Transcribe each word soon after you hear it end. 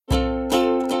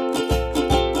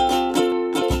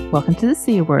Welcome to the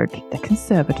C Word, the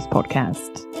Conservators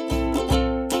podcast.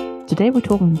 Today we're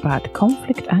talking about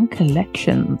conflict and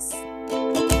collections.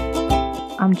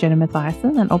 I'm Jenna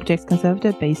Mathiasen, an objects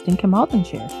conservator based in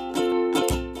Carmarthenshire.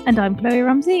 And I'm Chloe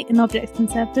Rumsey, an objects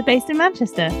conservator based in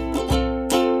Manchester.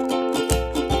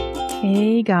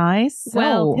 Hey guys.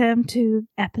 Welcome to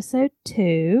episode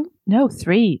 2. No,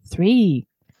 3.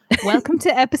 Welcome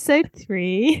to episode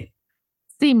 3.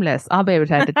 Seamless. I'll be able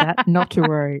to edit that. Not to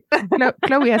worry.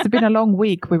 Chloe, has it been a long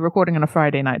week? We're recording on a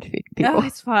Friday night, people. Oh,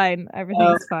 it's fine.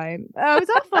 Everything's fine. I was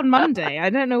off on Monday. I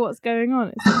don't know what's going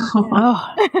on.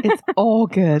 It's all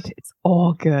good. It's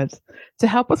all good. To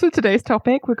help us with today's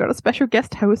topic, we've got a special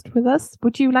guest host with us.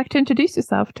 Would you like to introduce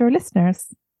yourself to our listeners?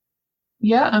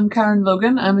 Yeah, I'm Karen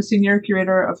Logan. I'm a senior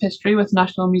curator of history with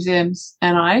National Museums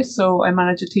NI. So I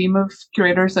manage a team of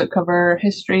curators that cover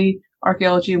history,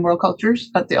 archaeology and world cultures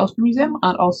at the Ulster Museum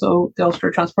and also the Ulster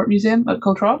Transport Museum at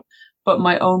Cultrá. But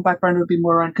my own background would be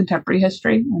more around contemporary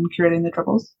history and curating the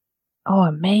Troubles. Oh,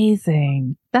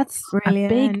 amazing. That's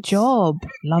brilliant. A big job.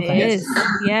 Love it. It is.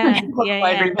 Yeah.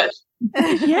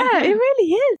 Yeah, it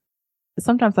really is.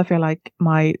 Sometimes I feel like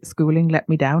my schooling let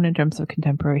me down in terms of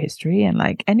contemporary history, and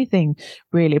like anything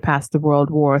really past the world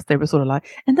wars, they were sort of like,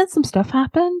 and then some stuff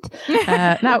happened.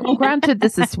 Now, granted,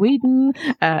 this is Sweden,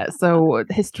 so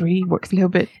history works a little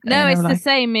bit. No, it's the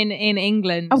same in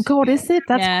England. Oh God, is it?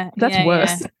 That's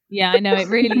worse. Yeah, I know, it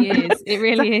really is. It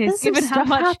really is. Given how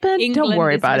much happened, England don't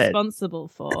worry about is responsible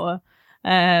for.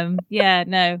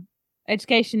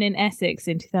 Education in Essex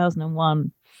in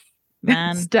 2001.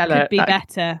 Man, stellar. Could be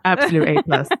better. Absolute A+.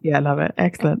 Yeah, love it.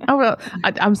 Excellent. Oh, well,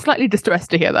 I'm slightly distressed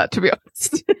to hear that, to be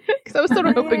honest. Because I was sort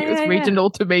of hoping it was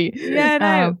regional to me.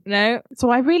 Yeah, no.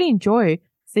 So I really enjoy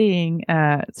seeing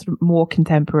sort of more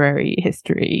contemporary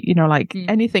history, like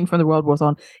anything from the World Wars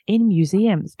on in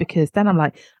museums, because then I'm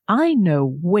like, I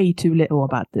know way too little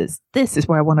about this. This is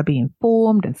where I want to be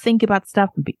informed and think about stuff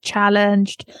and be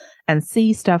challenged and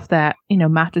see stuff that,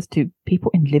 matters to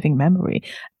people in living memory.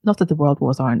 Not that the World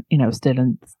Wars aren't, still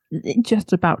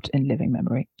just about in living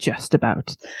memory, just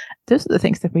about. Those are the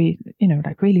things that we,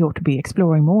 really ought to be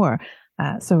exploring more.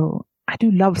 So I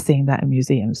do love seeing that in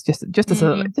museums, just as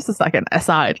like an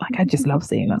aside. Like, I just love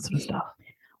seeing that sort of stuff.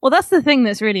 Well, that's the thing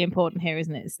that's really important here,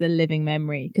 isn't it? It's the living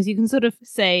memory, because you can sort of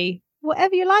say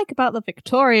whatever you like about the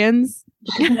Victorians,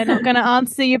 because they're not going to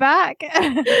answer you back.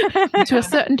 To a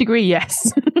certain degree,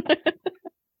 yes.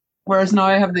 Whereas now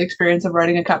I have the experience of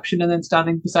writing a caption and then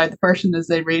standing beside the person as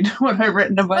they read what I've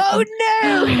written about them.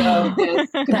 Oh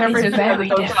no! That is very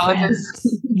different.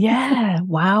 Yeah,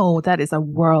 wow, that is a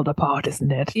world apart,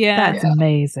 isn't it? Yeah, that's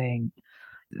amazing.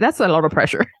 That's a lot of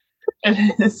pressure.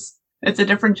 It is. It's a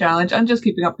different challenge, and just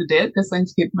keeping up to date because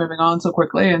things keep moving on so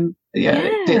quickly, and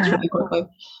it dates really quickly.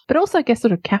 But also, I guess,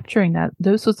 sort of capturing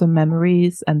those sorts of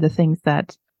memories and the things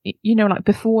that, like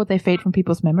before they fade from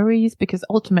people's memories, because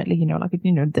ultimately,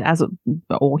 as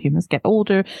all humans get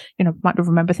older, might not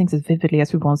remember things as vividly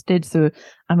as we once did. So,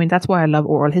 I mean, that's why I love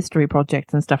oral history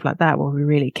projects and stuff like that, where we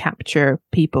really capture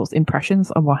people's impressions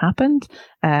of what happened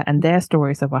and their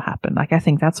stories of what happened. Like, I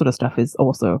think that sort of stuff is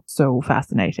also so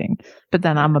fascinating. But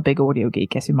then I'm a big audio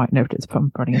geek, as you might notice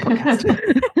from running a podcast.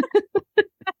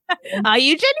 Are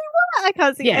you, Jenny? What? I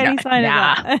can't see any sign of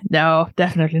that. No,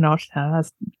 definitely not.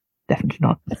 That's definitely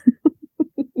not.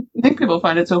 I think people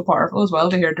find it so powerful as well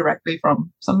to hear directly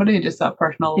from somebody, just that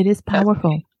personal. It is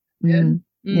powerful.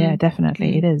 Yeah,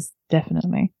 definitely. It is,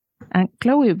 definitely. And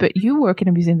Chloe, but you work in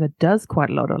a museum that does quite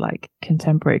a lot of like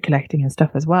contemporary collecting and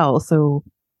stuff as well. So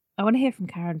I want to hear from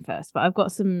Karen first, but I've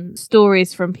got some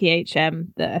stories from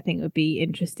PHM that I think would be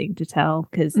interesting to tell,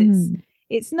 because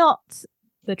it's not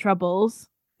the Troubles,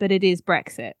 but it is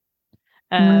Brexit.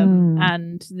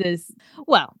 And there's,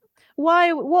 well,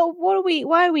 why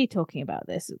are we talking about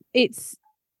this? It's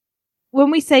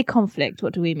when we say conflict,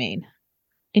 what do we mean?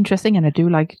 Interesting, and I do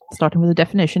like starting with a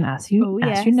definition, as you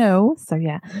know. So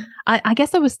yeah, I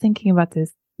guess I was thinking about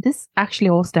this. This actually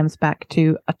all stems back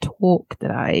to a talk that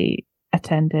I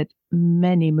attended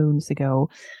many moons ago.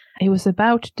 It was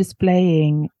about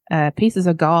displaying pieces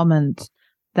of garment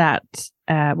that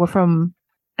were from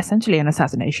essentially an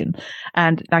assassination,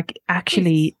 and like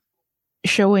actually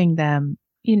showing them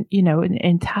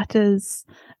in tatters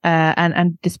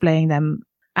and displaying them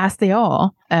as they are,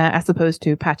 as opposed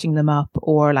to patching them up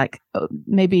or like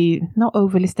maybe not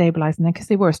overly stabilizing them, because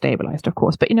they were stabilized, of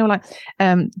course, but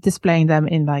displaying them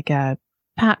in like a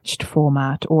patched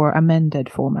format or amended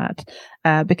format,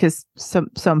 because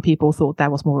some people thought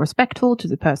that was more respectful to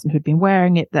the person who'd been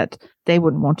wearing it, that they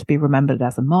wouldn't want to be remembered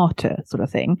as a martyr, sort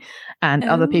of thing. And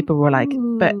other people were like,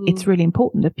 but it's really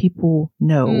important that people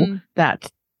know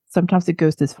that sometimes it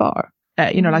goes this far.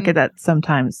 like that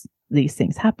sometimes these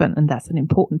things happen, and that's an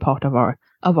important part of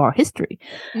our history.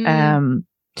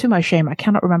 To my shame, I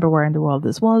cannot remember where in the world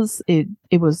this was. It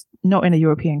was not in a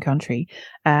European country,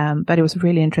 but it was a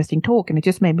really interesting talk, and it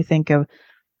just made me think of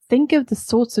the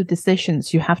sorts of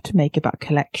decisions you have to make about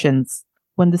collections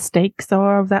when the stakes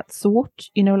are of that sort.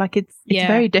 Like it's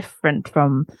very different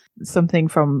from something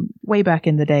from way back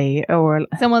in the day, or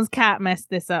someone's cat messed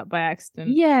this up by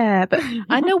accident. Yeah, but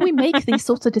I know we make these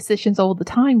sorts of decisions all the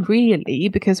time, really,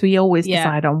 because we always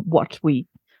decide on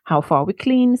how far we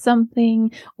clean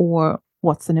something, or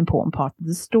what's an important part of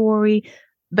the story.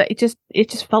 But it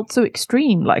just felt so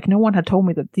extreme. Like no one had told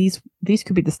me that these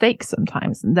could be the stakes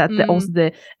sometimes, and that also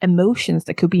the emotions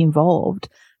that could be involved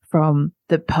from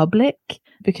the public,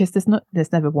 because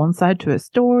there's never one side to a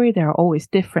story. There are always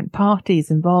different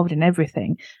parties involved in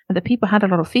everything, and the people had a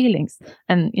lot of feelings.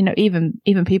 And even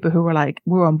people who were like,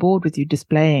 we're on board with you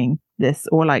displaying this,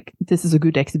 or like, this is a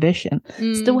good exhibition,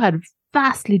 still had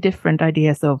vastly different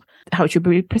ideas of how it should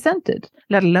be presented,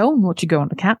 let alone what should go on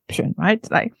the caption, right?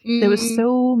 Like there were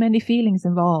so many feelings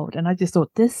involved, and I just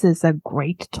thought, this is a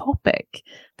great topic.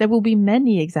 There will be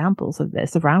many examples of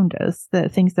this around us, the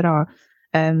things that are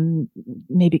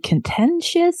maybe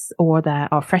contentious, or that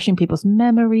are fresh in people's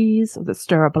memories, or that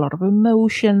stir up a lot of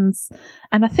emotions.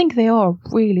 And I think they are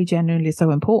really genuinely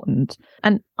so important.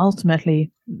 And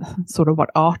ultimately, sort of what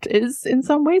art is in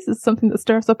some ways, is something that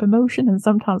stirs up emotion. And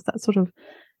sometimes that sort of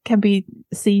can be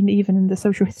seen even in the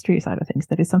social history side of things.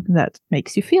 That is something that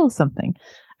makes you feel something.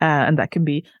 And that can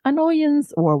be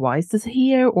annoyance, or why is this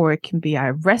here? Or it can be,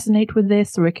 I resonate with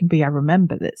this, or it can be, I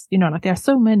remember this. Like there are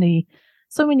so many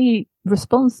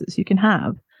responses you can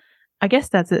have. I guess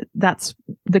that's it. That's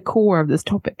the core of this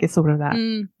topic, is sort of that.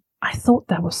 I thought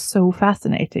that was so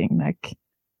fascinating. Like,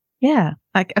 yeah,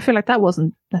 like I feel like that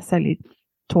wasn't necessarily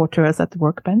taught to us at the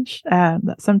workbench.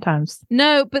 That sometimes.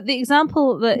 No, but the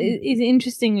example that is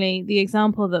interestingly, the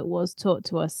example that was taught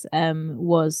to us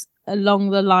was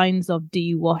along the lines of, do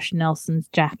you wash Nelson's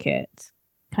jacket?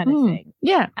 Kind of thing.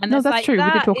 Yeah, and no, that's true.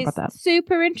 We did talk about that.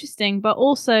 Super interesting, but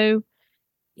also,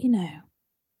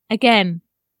 again,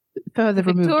 further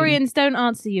removed. Victorians don't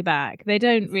answer you back. They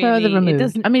don't really. Further removed. It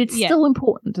doesn't. I mean, it's still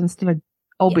important and still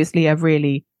obviously a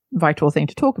really vital thing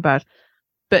to talk about,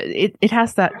 but it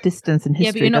has that distance in history.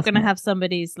 Yeah, but you're not going to have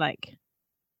somebody's like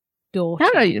daughter.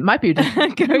 No, it might be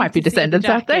descendants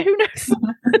out there. Who knows?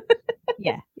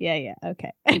 Yeah.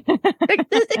 Okay. They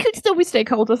could still be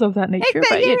stakeholders of that nature.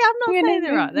 But I'm not saying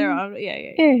there are.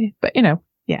 Yeah. But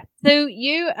yeah. So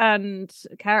you and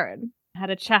Karen had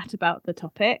a chat about the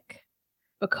topic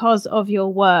because of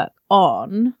your work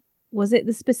on, was it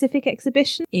the specific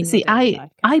exhibition? See,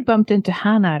 I bumped into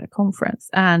Hannah at a conference,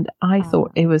 and I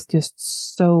thought it was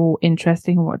just so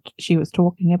interesting what she was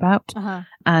talking about,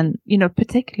 and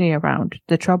particularly around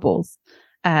the Troubles.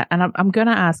 And I'm going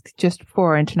to ask, just for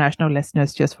our international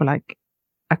listeners, just for like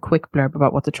a quick blurb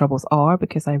about what the Troubles are,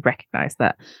 because I recognize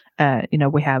that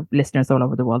we have listeners all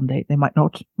over the world, and they might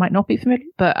not be familiar.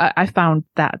 But I found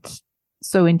that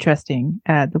so interesting,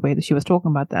 the way that she was talking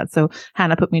about that. So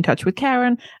Hannah put me in touch with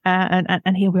Karen,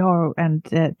 and here we are, and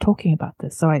talking about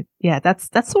this. So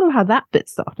that's sort of how that bit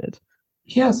started.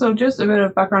 Yeah, so just a bit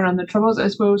of background on the Troubles. I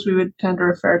suppose we would tend to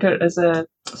refer to it as a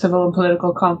civil and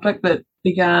political conflict that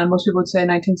began, most people would say,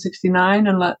 1969,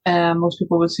 and most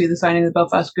people would see the signing of the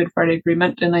Belfast Good Friday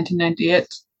Agreement in 1998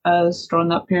 as drawing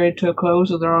that period to a close.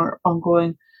 So there are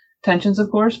ongoing tensions, of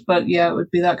course, but yeah, it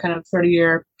would be that kind of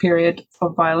 30-year period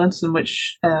of violence in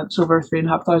which over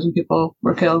 3,500 people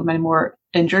were killed, many more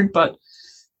injured. But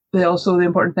the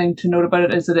important thing to note about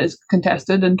it is that it is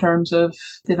contested in terms of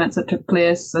the events that took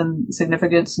place and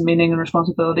significance, meaning and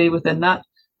responsibility within that.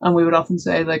 And we would often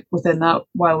say, like, within that,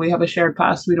 while we have a shared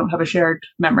past, we don't have a shared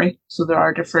memory. So there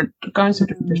are different accounts or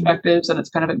different perspectives, and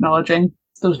it's kind of acknowledging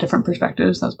those different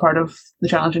perspectives. That's part of the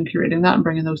challenge in curating that and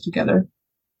bringing those together.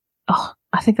 Oh,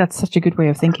 I think that's such a good way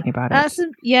of thinking about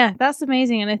it. That's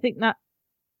amazing. And I think that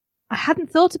I hadn't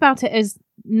thought about it as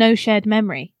no shared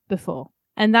memory before.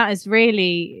 And that is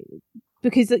really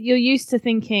because you're used to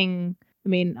thinking, I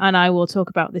mean, and I will talk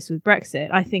about this with Brexit,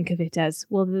 I think of it as,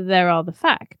 well, there are the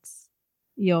facts.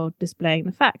 You're displaying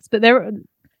the facts, but they're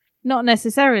not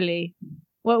necessarily.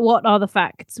 What are the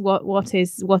facts? What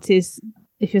is?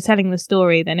 If you're telling the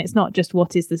story, then it's not just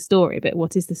what is the story, but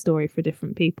what is the story for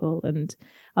different people, and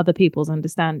other people's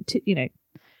understand,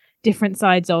 different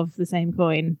sides of the same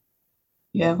coin.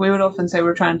 Yeah, we would often say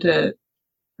we're trying to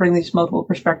bring these multiple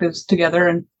perspectives together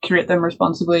and curate them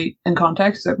responsibly in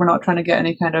context. That we're not trying to get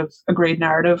any kind of agreed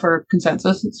narrative or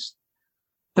consensus.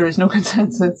 There is no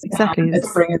consensus. Exactly.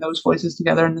 It's bringing those voices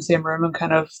together in the same room and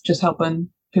kind of just helping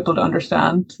people to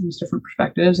understand these different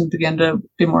perspectives and begin to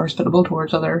be more hospitable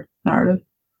towards other narrative.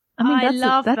 I mean, I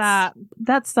love that.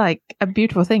 That's like a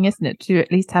beautiful thing, isn't it? To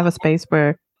at least have a space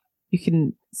where you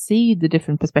can see the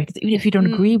different perspectives, even if you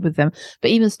don't agree with them, but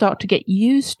even start to get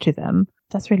used to them.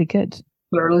 That's really good.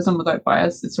 Pluralism without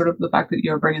bias, it's sort of the fact that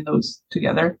you're bringing those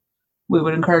together. We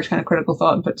would encourage kind of critical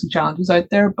thought and put some challenges out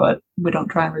there, but we don't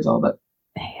try and resolve it.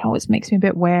 It always makes me a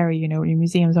bit wary, you know, when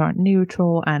museums aren't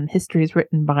neutral and history is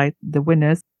written by the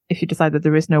winners. If you decide that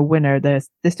there is no winner, there's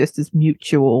just this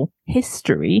mutual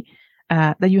history,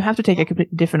 then you have to take a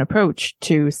completely different approach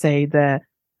to, say, the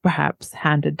perhaps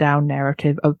handed down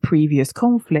narrative of previous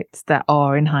conflicts that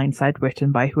are in hindsight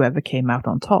written by whoever came out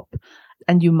on top.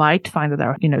 And you might find that there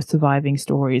are, you know, surviving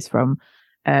stories from,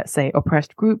 say,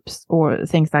 oppressed groups or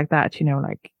things like that, you know,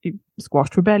 like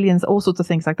squashed rebellions, all sorts of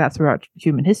things like that throughout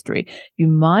human history. You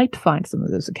might find some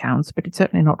of those accounts, but it's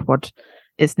certainly not what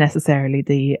is necessarily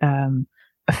the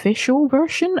official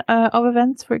version of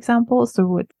events, for example.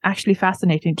 So it's actually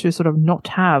fascinating to sort of not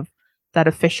have that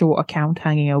official account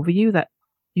hanging over you, that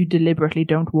you deliberately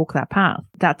don't walk that path.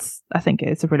 That's, I think,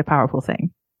 it's a really powerful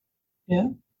thing. Yeah,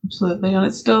 absolutely. And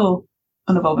it's still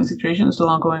an evolving situation. There's still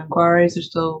ongoing inquiries. There's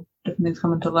still different things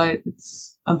coming to light.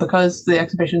 And because the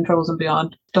exhibition Troubles and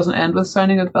Beyond doesn't end with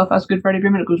signing of the Belfast Good Friday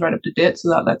Agreement, it goes right up to date. So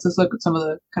that lets us look at some of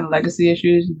the kind of legacy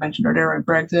issues you mentioned earlier, around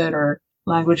Brexit or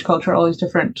language, culture, all these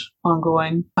different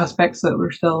ongoing aspects that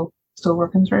we're still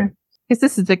working through. Because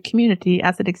this is the community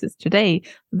as it exists today.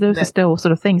 Those are still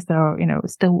sort of things that are, you know,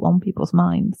 still on people's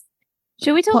minds.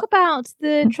 Shall we talk about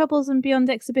the Troubles and Beyond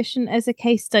exhibition as a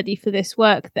case study for this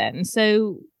work then?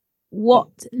 So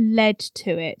what led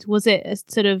to it? Was it a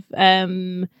sort of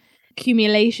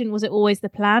accumulation? Was it always the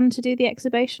plan to do the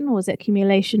exhibition, or was it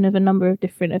accumulation of a number of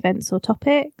different events or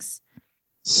topics?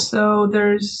 So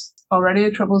there's already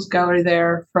a Troubles gallery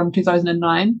there from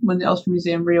 2009 when the Ulster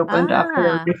Museum reopened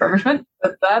after refurbishment.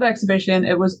 But that exhibition,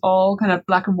 it was all kind of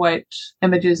black and white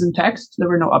images and text. There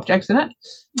were no objects in it.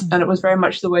 And it was very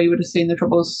much the way you would have seen the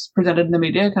Troubles presented in the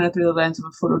media, kind of through the lens of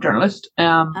a photojournalist.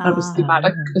 And it was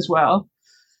thematic as well.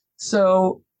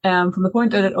 So from the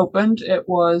point that it opened, it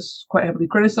was quite heavily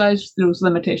criticized, those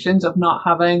limitations of not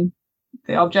having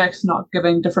the objects, not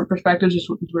giving different perspectives, just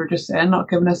what we were just saying, not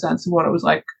giving a sense of what it was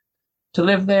like to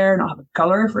live there, not having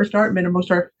colour for a start, made most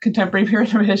of our contemporary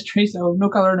period of history, so no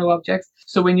colour, no objects.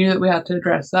 So we knew that we had to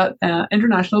address that.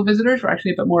 International visitors were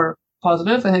actually a bit more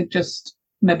positive. I think just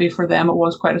maybe for them it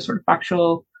was quite a sort of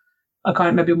factual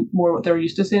account, maybe more what they were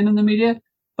used to seeing in the media,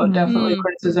 but definitely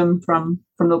criticism from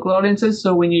local audiences.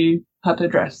 So we knew had to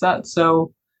address that.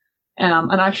 So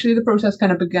and actually the process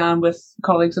kind of began with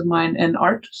colleagues of mine in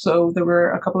art. So there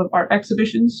were a couple of art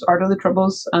exhibitions, Art of the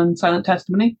Troubles and Silent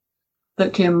Testimony,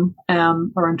 that came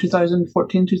around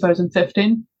 2014,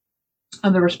 2015.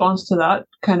 And the response to that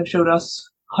kind of showed us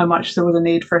how much there was a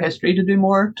need for history to do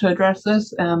more to address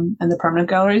this in the permanent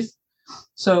galleries.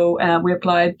 So we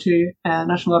applied to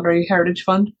National Library Heritage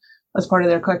Fund as part of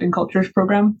their Collecting Cultures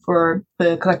programme for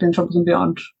the Collecting Troubles and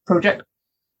Beyond project.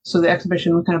 So the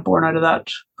exhibition was kind of born out of that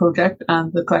project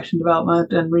and the collection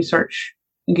development and research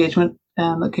engagement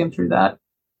that came through that.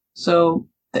 So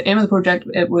the aim of the project,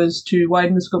 it was to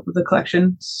widen the scope of the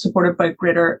collection, supported by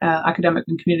greater academic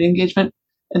and community engagement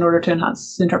in order to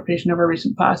enhance the interpretation of our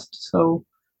recent past. So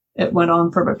it went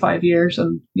on for about 5 years,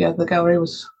 and yeah, the gallery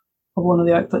was one of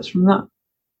the outputs from that.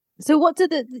 So what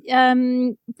did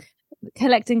the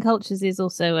Collecting Cultures is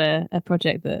also a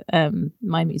project that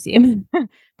my museum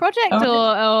project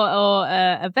or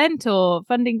event or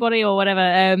funding body or whatever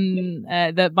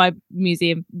that my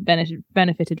museum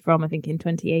benefited from, I think in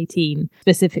 2018,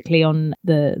 specifically on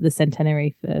the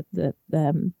centenary for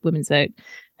the women's vote.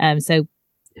 So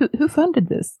who funded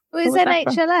this? It was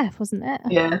NHLF, wasn't it?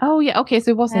 Yeah. Oh yeah. Okay,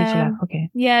 so it was NHLF. Okay.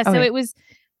 Yeah. So it was.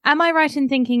 Am I right in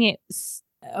thinking it's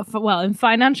in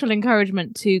financial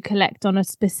encouragement to collect on a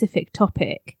specific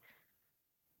topic?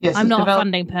 Yes, I'm not a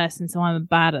funding person, so I'm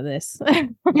bad at this. Yeah,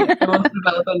 we want to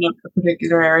develop in a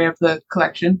particular area of the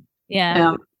collection.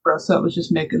 Yeah. For us, so it was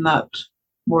just making that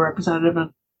more representative and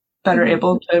better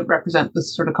able to represent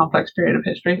this sort of complex period of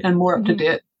history and more up to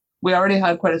date. We already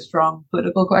had quite a strong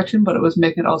political collection, but it was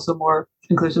making it also more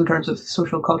inclusive in terms of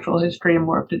social cultural history and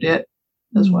more up to date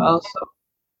as well. So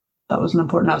that was an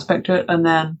important aspect to it. And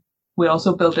then we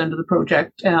also built into the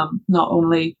project not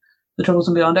only the Troubles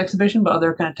and Beyond exhibition, but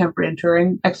other kind of temporary and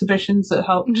touring exhibitions that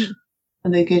helped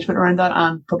and the engagement around that,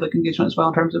 and public engagement as well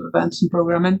in terms of events and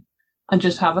programming, and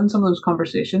just having some of those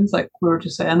conversations like we were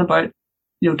just saying about,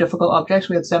 you know, difficult objects.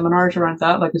 We had seminars around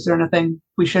that. Like, is there anything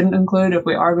we shouldn't include? If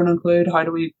we are going to include, how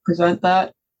do we present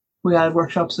that? We had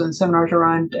workshops and seminars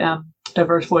around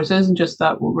diverse voices, and just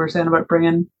that what we're saying about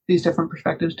bringing these different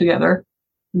perspectives together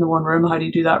in the one room. How do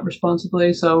you do that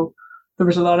responsibly? So there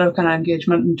was a lot of kind of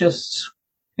engagement and just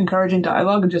encouraging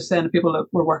dialogue, and just saying to people that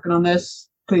we're working on this,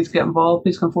 please get involved,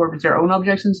 please come forward with your own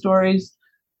objects and stories.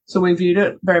 So we viewed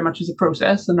it very much as a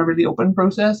process, and a really open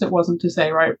process. It wasn't to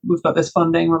say, right, we've got this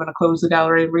funding, we're going to close the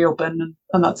gallery, reopen,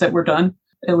 and that's it, we're done.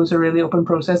 It was a really open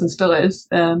process, and still is.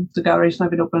 The gallery's now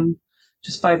been open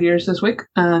just 5 years this week,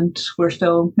 and we're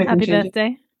still making changes. Happy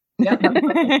birthday. Yeah, happy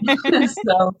birthday.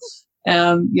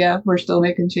 So, we're still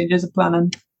making changes and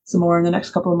planning some more in the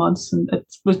next couple of months. And it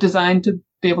was designed to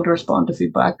be able to respond to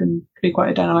feedback and be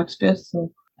quite a dynamic space.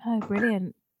 So,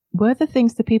 brilliant. Were there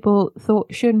things that people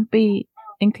thought shouldn't be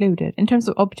included in terms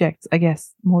of objects, I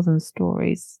guess, more than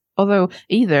stories? Although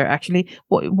either, actually,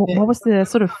 what was the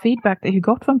sort of feedback that you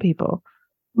got from people?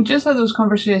 We just had those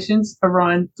conversations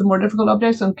around the more difficult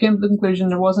objects and came to the conclusion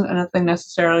there wasn't anything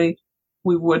necessarily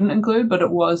we wouldn't include, but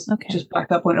it was just back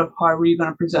that point of how were you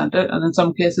going to present it. And in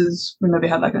some cases, we maybe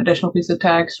had like an additional piece of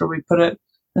text, or we put it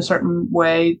in a certain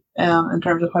way in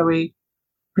terms of how we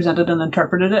presented and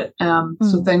interpreted it.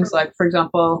 So things like, for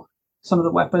example, some of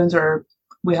the weapons, or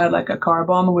we had like a car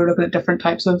bomb, and we were looking at different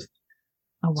types of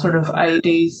sort of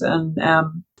IEDs, and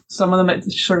some of them it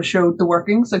sort of showed the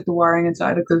workings, like the wiring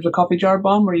inside. Like there's a coffee jar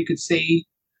bomb where you could see,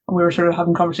 and we were sort of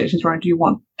having conversations around, do you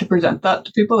want to present that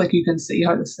to people? Like you can see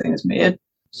how this thing is made.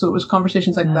 So it was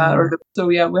conversations like that.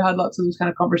 We had lots of those kind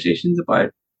of conversations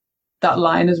about that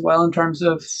line as well, in terms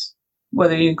of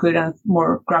whether you include any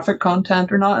more graphic content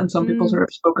or not. And some people sort of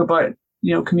spoke about,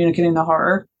 communicating the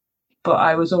horror. But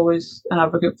I was always an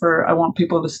advocate for, I want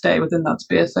people to stay within that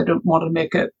space. I don't want to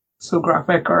make it so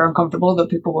graphic or uncomfortable that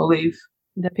people will leave.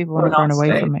 That people want to run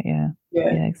away from it, yeah,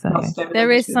 exactly.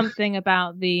 There is something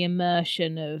about the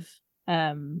immersion of,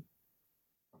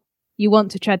 you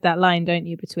want to tread that line, don't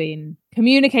you, between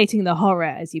communicating the horror,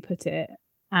 as you put it,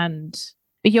 and...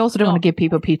 But you also don't want to give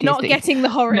people PTSD. Not getting the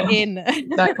horror in.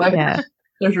 Exactly. Yeah.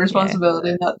 There's a responsibility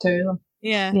in that too.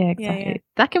 Yeah, exactly. Yeah.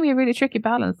 That can be a really tricky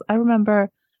balance. I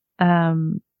remember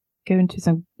going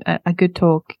to a good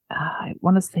talk. I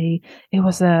want to say it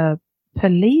was a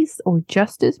police or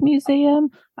justice museum.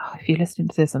 Oh, if you're listening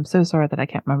to this, I'm so sorry that I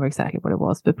can't remember exactly what it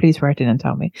was, but please write in and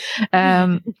tell me.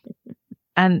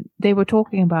 And they were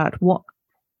talking about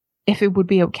if it would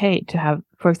be okay to have,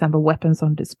 for example, weapons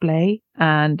on display,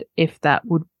 and if that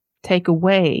would take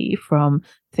away from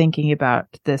thinking about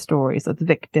the stories of the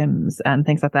victims and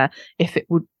things like that, if it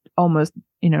would almost,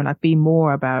 be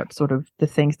more about sort of the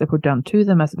things that were done to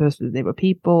them as opposed to they were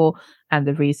people, and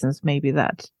the reasons maybe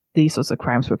that these sorts of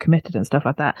crimes were committed and stuff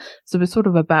like that. So it's sort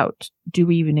of about, do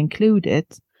we even include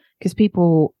it? Because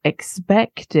people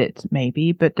expect it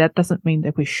maybe, but that doesn't mean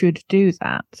that we should do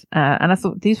that. And I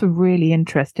thought these were really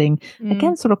interesting,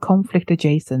 again, sort of conflict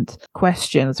adjacent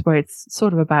questions, where it's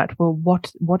sort of about, well,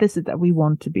 what is it that we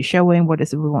want to be showing? What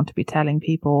is it we want to be telling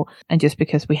people? And just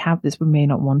because we have this, we may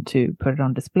not want to put it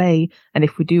on display. And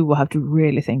if we do, we'll have to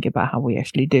really think about how we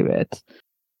actually do it.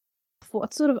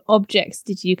 What sort of objects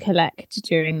did you collect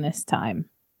during this time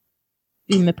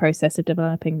in the process of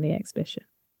developing the exhibition?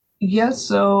 Yes,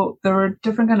 so there were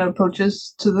different kind of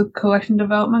approaches to the collection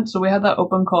development. So we had that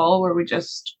open call where we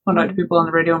just went out to people on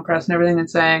the radio and press and everything and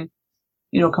saying,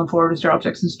 come forward with your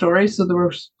objects and stories. So there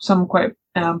were some quite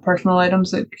personal items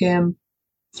that came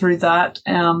through that.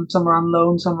 Some were on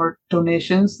loan, some were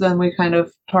donations. Then we kind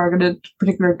of targeted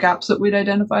particular gaps that we'd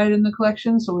identified in the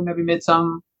collection. So we maybe made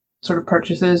some sort of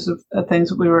purchases of things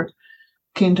that we were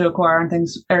keen to acquire and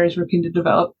areas we were keen to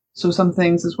develop. So some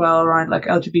things as well around like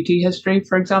LGBT history,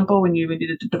 for example, we knew we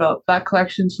needed to develop that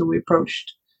collection. So we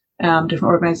approached different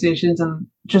organizations, and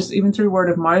just even through word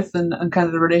of mouth and kind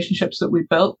of the relationships that we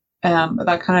built,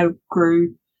 that kind of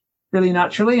grew really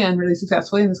naturally and really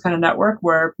successfully in this kind of network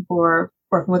where people were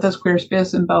working with us.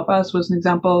 Queerspace in Belfast was an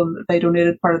example, and they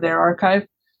donated part of their archive,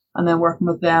 and then working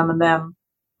with them and them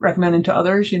recommending to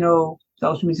others, the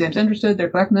Ulster Museum's interested, they're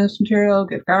collecting this material,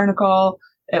 give Karen a call.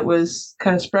 It was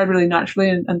kind of spread really naturally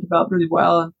and developed really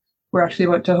well. And we're actually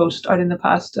about to host Out in the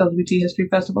Past LGBT History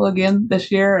Festival again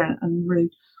this year, and I'm really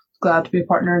glad to be a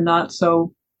partner in that.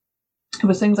 So it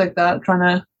was things like that,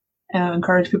 trying to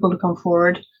encourage people to come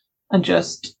forward and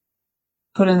just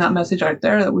put in that message out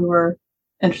there that we were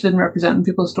interested in representing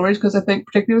people's stories. Because I think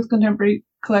particularly with contemporary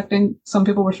collecting, some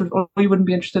people were sort of, you wouldn't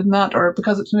be interested in that, or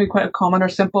because it's maybe quite a common or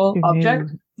simple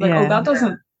object. Like, that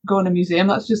doesn't go in a museum.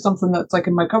 That's just something that's like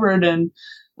in my cupboard. And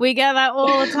we get that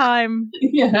all the time.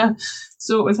 Yeah.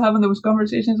 So it was having those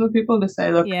conversations with people to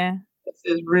say, look, this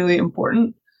is really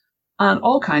important. And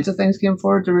all kinds of things came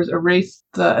forward. There was a wreath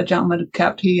that a gentleman had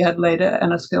kept. He had laid it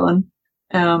in a skillen.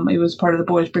 He was part of the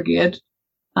Boys Brigade.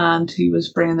 and he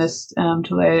was bringing this to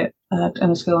lay at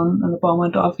Enniskillen, and the bomb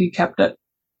went off. He kept it.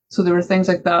 So there were things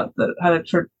like that had a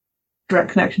sort of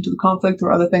direct connection to the conflict. There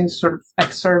were other things, sort of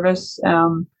ex-service,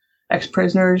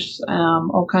 ex-prisoners,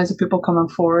 all kinds of people coming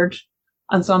forward,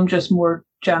 and some just more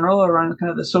general around kind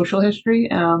of the social history.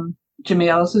 Jimmy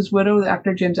Ellis's widow, the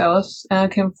actor James Ellis,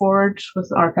 came forward with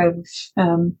an archive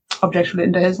of objects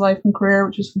relating to his life and career,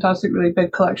 which is fantastic, really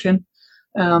big collection.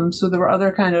 So there were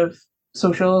other kind of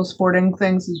social, sporting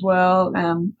things as well,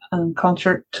 and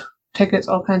concert tickets,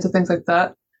 all kinds of things like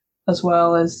that, as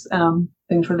well as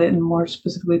things relating more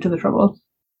specifically to the Troubles.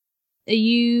 Are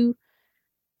you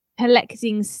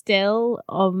collecting still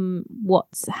on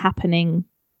what's happening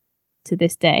to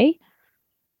this day?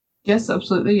 Yes,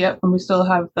 absolutely. Yep. And we still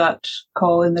have that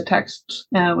call in the text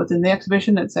within the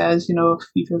exhibition. It says, you know, if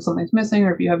you feel something's missing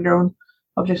or if you have your own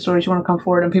object stories you want to come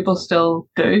forward, and people still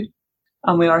do.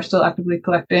 And we are still actively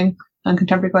collecting and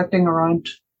contemporary collecting around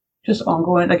just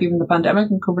ongoing, like even the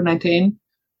pandemic and COVID-19.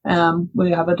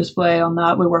 We have a display on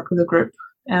that. We work with a group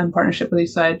partnership with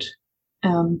Eastside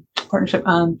Partnership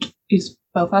and East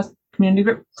Belfast Community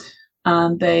Group.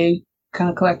 And they kind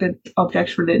of collected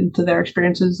objects relating to their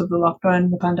experiences of the lockdown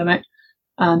and the pandemic.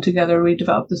 And together we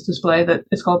developed this display that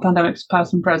is called Pandemics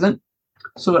Past and Present.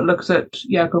 So it looks at,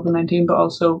 COVID-19, but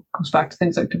also goes back to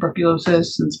things like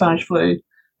tuberculosis and Spanish flu,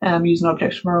 using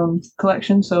objects from our own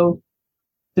collection. So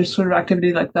there's sort of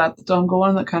activity like that that's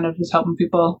ongoing that kind of is helping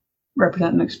people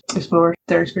represent and explore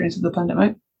their experience of the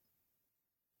pandemic.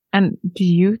 And do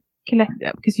you collect,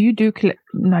 because you do collect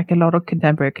like a lot of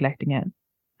contemporary collecting at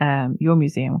your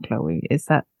museum, Chloe? Does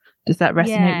that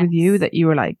resonate with you, that you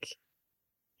were like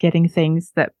getting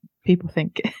things that people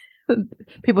think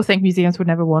museums would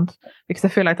never want? Because I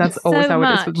feel like that's always how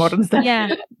it is with modern stuff.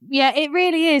 Yeah, it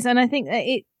really is. And I think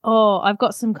that I've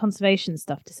got some conservation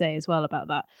stuff to say as well about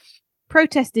that.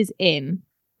 Protest is in,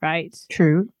 right?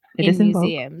 True. It is in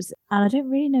museums. And I don't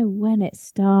really know when it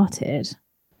started,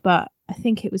 but I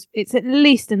think it's at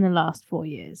least in the last 4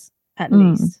 years, at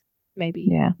least,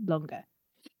 maybe longer.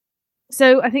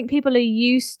 So I think people are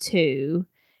used to,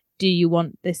 do you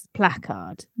want this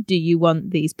placard? Do you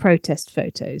want these protest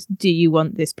photos? Do you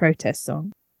want this protest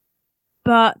song?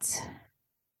 But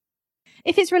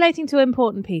if it's relating to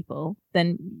important people,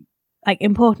 then like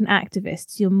important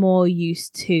activists, you're more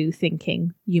used to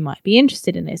thinking you might be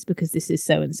interested in this because this is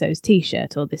so-and-so's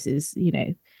t-shirt, or this is,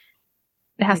 it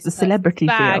has the celebrity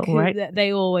feel, right? That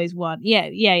they always want. Yeah,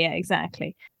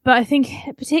 exactly. But I think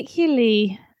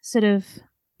particularly sort of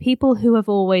people who have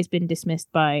always been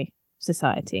dismissed by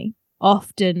society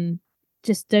often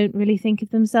just don't really think of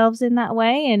themselves in that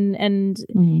way. And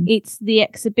it's the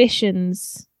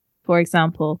exhibitions, for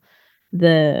example,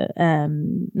 the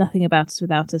Nothing About Us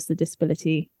Without Us, the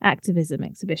disability activism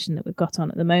exhibition that we've got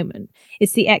on at the moment.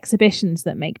 It's the exhibitions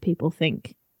that make people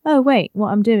think, oh, wait, what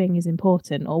I'm doing is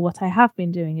important, or what I have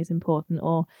been doing is important,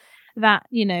 or that,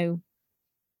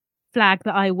 flag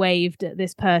that I waved at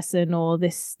this person, or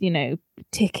this,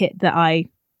 ticket that I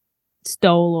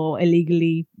stole or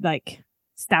illegally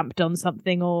stamped on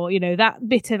something, or, that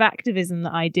bit of activism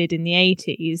that I did in the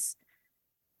 80s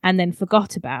and then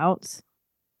forgot about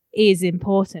is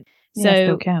important. Yeah, so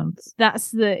still counts.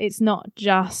 It's not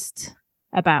just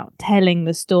about telling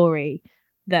the story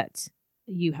that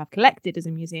you have collected as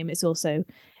a museum. It's also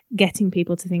getting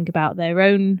people to think about their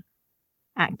own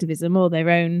activism or their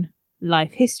own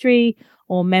life history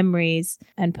or memories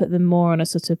and put them more on a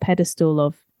sort of pedestal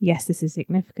of, yes, this is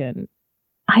significant.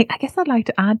 I guess I'd like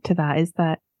to add to that is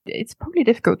that it's probably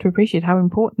difficult to appreciate how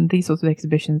important these sorts of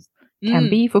exhibitions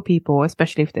can be for people,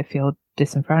 especially if they feel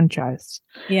disenfranchised.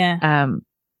 Yeah.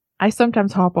 I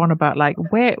sometimes harp on about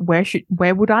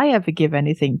where would I ever give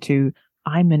anything to?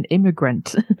 I'm an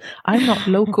immigrant. I'm not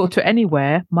local to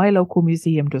anywhere. My local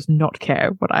museum does not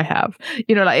care what I have.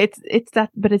 It's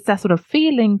that sort of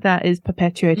feeling that is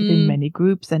perpetuated in many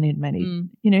groups and in many,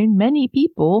 in many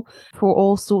people for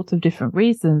all sorts of different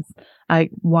reasons.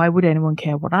 Why would anyone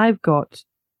care what I've got?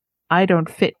 I don't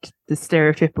fit the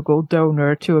stereotypical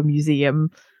donor to a museum,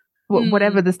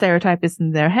 whatever the stereotype is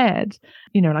in their head.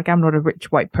 I'm not a rich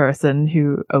white person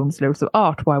who owns loads of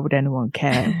art. Why would anyone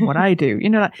care what I do?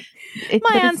 My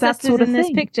ancestors sort of in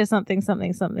this picture, something.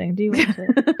 Do you want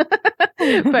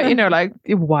it?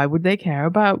 But why would they care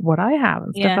about what I have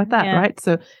and stuff like that, right?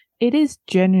 So it is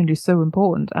genuinely so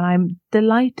important. And I'm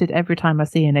delighted every time I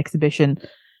see an exhibition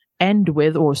end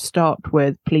with or start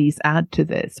with, please add to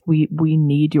this. We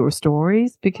need your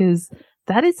stories, because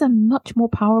that is a much more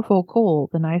powerful call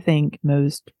than I think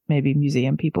most maybe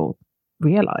museum people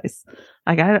realize.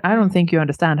 I don't think you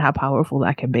understand how powerful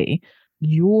that can be.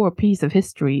 Your piece of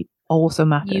history also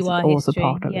matters. It's also history,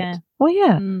 part of it. Well,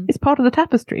 yeah, it's part of the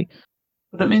tapestry.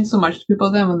 But it means so much to people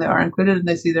then when they are included and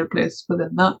they see their place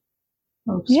within that.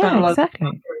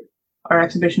 Exactly. Our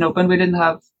exhibition opened. We didn't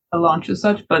have a launch as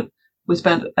such, but we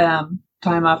spent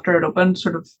time after it opened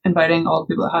sort of inviting all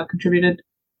the people that had contributed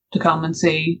to come and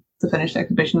see the finished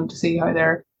exhibition, to see how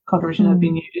their contribution had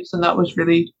been used. And that was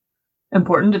really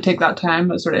important, to take that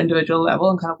time at sort of individual level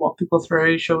and kind of walk people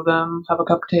through, show them, have a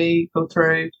cup of tea, go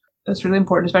through. It's really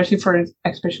important, especially for an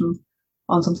exhibition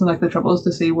on something like the Troubles,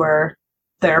 to see where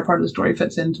their part of the story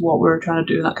fits into what we're trying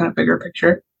to do in that kind of bigger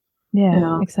picture.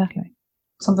 Yeah, exactly.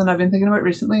 Something I've been thinking about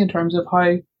recently in terms of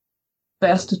how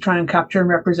best to try and capture and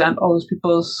represent all those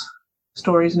people's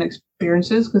stories and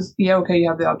experiences. Because, you have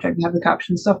the object and you have the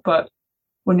caption stuff, but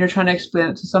when you're trying to explain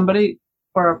it to somebody,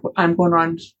 or if I'm going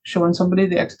around showing somebody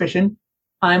the exhibition,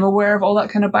 I'm aware of all that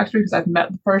kind of backstory because I've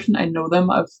met the person, I know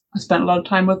them, I've spent a lot of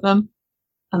time with them.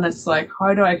 And it's like,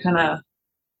 how do I kind of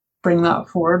bring that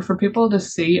forward for people to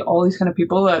see all these kind of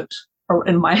people that are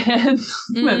in my head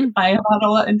that I have had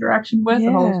all that interaction with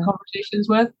and all those conversations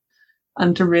with,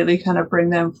 and to really kind of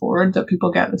bring them forward, that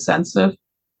people get the sense of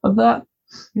that.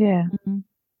 Yeah.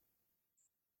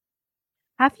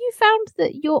 Have you found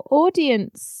that your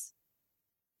audience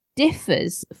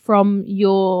differs from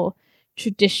your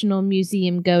traditional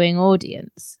museum going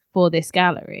audience for this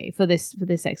gallery, for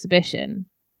this exhibition?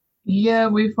 Yeah,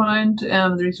 we found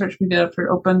the research we did after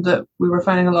it opened that we were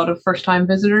finding a lot of first-time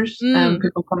visitors,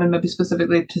 people coming maybe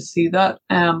specifically to see that,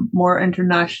 more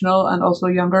international and also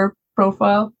younger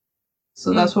profile.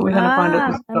 So that's what we kind of found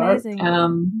at the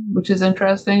start, which is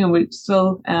interesting. And we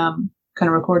still kind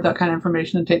of record that kind of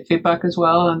information and take feedback as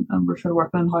well. And we're sort of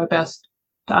working on how best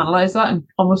to analyze that and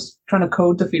almost trying to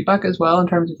code the feedback as well in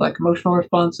terms of like emotional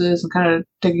responses and kind of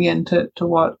digging into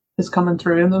what is coming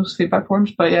through in those feedback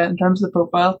forms. But yeah, in terms of the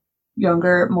profile,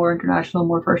 younger, more international,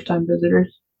 more first-time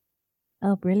visitors.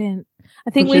 Oh, brilliant.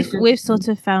 I think we've sort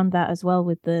of found that as well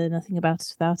with the Nothing About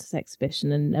Us Without Us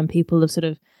exhibition, and people have sort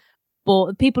of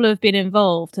people who have been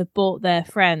involved have brought their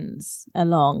friends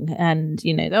along, and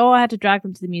I had to drag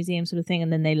them to the museum sort of thing,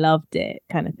 and then they loved it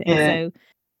kind of thing. So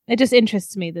it just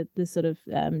interests me that the sort of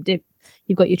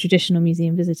you've got your traditional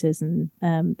museum visitors and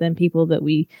then people that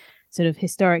we sort of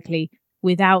historically,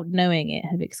 without knowing it,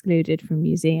 have excluded from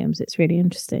museums. It's really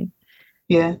interesting.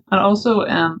 Yeah, and also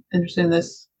interesting in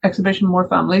this exhibition, more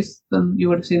families than you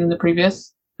would have seen in the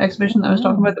previous exhibition that I was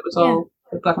talking about, that was all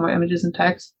black and white images and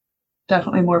text.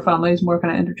 Definitely more families, more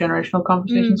kind of intergenerational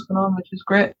conversations going on, which is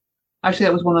great. Actually,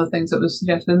 that was one of the things that was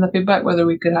suggested in the feedback, whether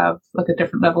we could have like a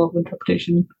different level of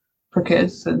interpretation for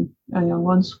kids and young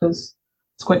ones, because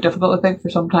it's quite difficult, I think, for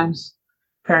sometimes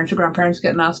parents or grandparents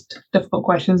getting asked difficult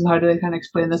questions and how do they kind of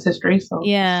explain this history. So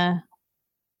yeah.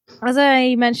 As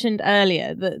I mentioned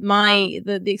earlier, that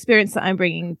the experience that I'm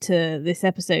bringing to this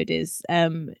episode is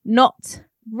not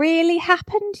really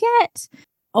happened yet.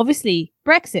 Obviously,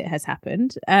 Brexit has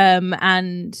happened,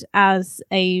 and as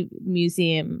a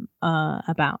museum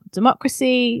about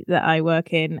democracy that I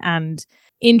work in, and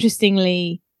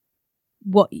interestingly,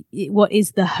 what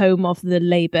is the home of the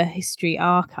Labour History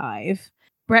Archive,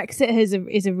 Brexit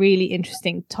is a really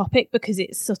interesting topic because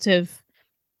it sort of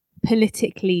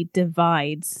politically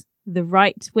divides the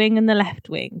right wing and the left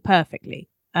wing perfectly.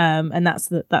 And that's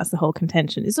the whole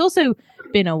contention. It's also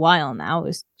been a while now. It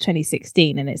was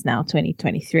 2016 and it's now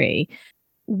 2023.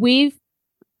 We've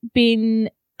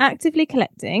been actively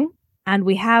collecting, and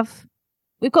we've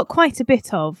got quite a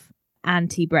bit of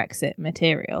anti-Brexit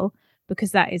material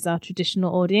because that is our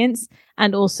traditional audience,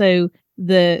 and also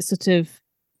the sort of,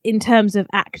 in terms of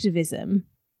activism,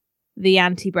 the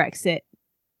anti-Brexit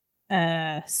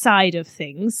side of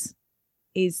things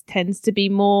tends to be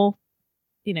more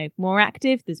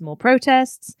active. There's more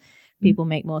protests, people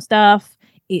make more stuff,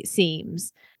 it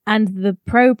seems, and the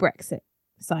pro-Brexit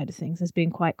side of things has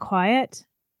been quite quiet.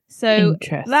 So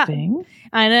interesting.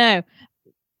 I know,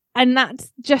 and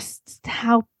that's just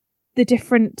how the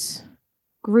different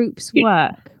groups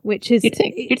work, which is you'd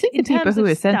think the people who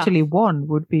essentially won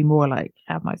would be more like,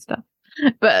 have my stuff.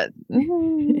 But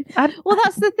well,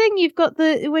 that's the thing. You've got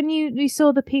when you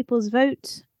saw the People's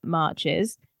Vote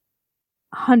marches,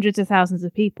 hundreds of thousands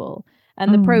of people,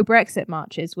 and the pro-Brexit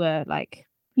marches were like,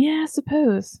 I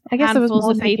suppose. I guess there was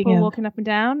more of people walking up and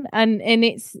down, and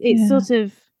it's sort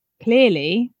of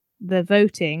clearly the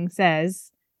voting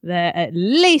says there at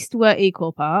least were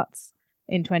equal parts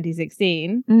in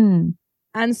 2016.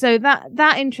 And so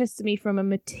that interests me from a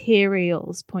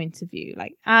materials point of view,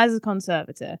 like as a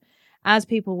conservator, as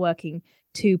people working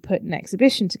to put an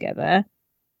exhibition together.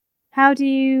 How do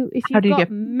you get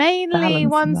mainly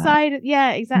one side?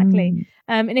 Yeah, exactly.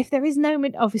 And if there is no,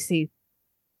 obviously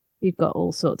You've got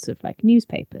all sorts of like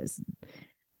newspapers and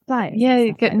flyers. Yeah,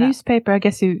 you get like newspaper. I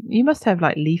guess you must have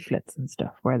like leaflets and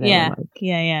stuff where they were like,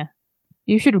 yeah.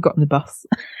 You should have gotten the bus.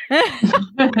 No,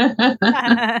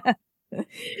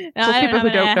 For people who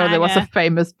don't know, there was a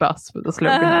famous bus with the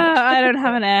slogan on it. I don't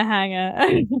have an air hanger.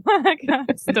 I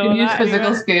can't store use that physical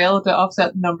anywhere. scale to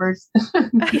offset numbers.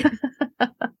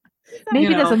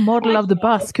 Maybe there's a model of the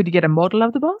bus. Could you get a model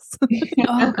of the bus?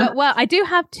 Oh God. Well, I do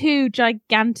have 2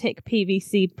 gigantic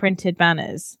PVC printed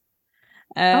banners.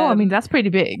 I mean that's pretty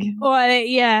big. Well,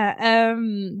 yeah,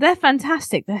 they're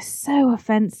fantastic. They're so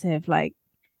offensive. Like,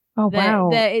 oh wow,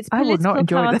 it's political I would not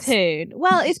enjoy cartoon. This.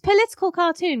 Well, it's political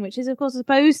cartoon, which is of course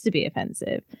supposed to be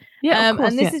offensive. Yeah, of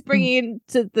course, and this is bringing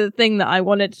into the thing that I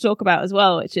wanted to talk about as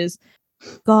well, which is,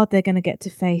 God, they're going to get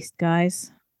defaced,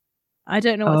 guys. I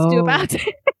don't know what to do about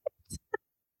it.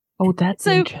 Oh, that's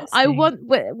so interesting. I want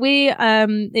we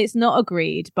it's not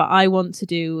agreed, but I want to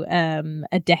do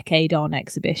a decade on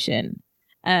exhibition.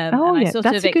 And I sort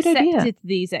of accepted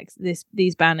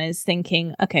these banners,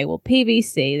 thinking, okay, well,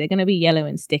 PVC, they're going to be yellow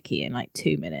and sticky in like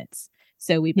 2 minutes,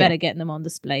 so we better get them on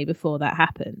display before that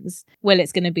happens. Well,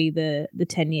 it's going to be the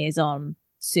 10 years on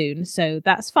soon, so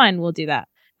that's fine. We'll do that.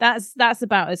 That's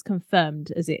about as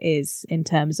confirmed as it is in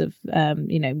terms of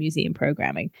museum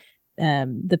programming.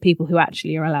 The people who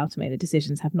actually are allowed to make the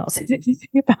decisions have not said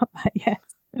anything about that yet.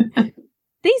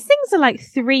 These things are like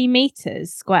 3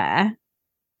 meters square.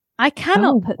 I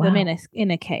cannot put them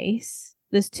in a case.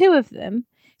 There's 2 of them,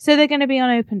 so they're going to be on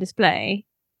open display.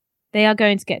 They are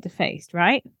going to get defaced,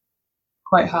 right?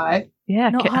 Quite high. Yeah,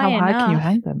 not how high can you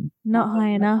hang them? Not high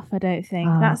enough, I don't think.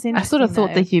 That's interesting. I sort of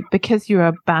thought that because you're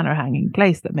a banner hanging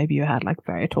place, that maybe you had like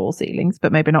very tall ceilings,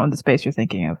 but maybe not in the space you're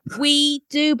thinking of. We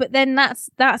do, but then that's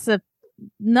a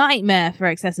nightmare for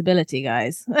accessibility,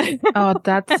 guys. Oh,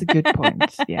 that's a good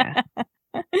point. Yeah.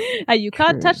 You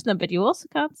can't touch them, but you also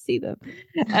can't see them.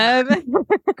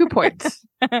 Good point.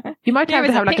 You might have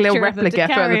to have like a little replica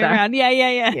further down.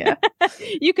 Yeah.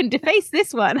 You can deface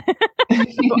this one.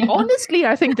 But honestly,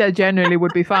 I think that generally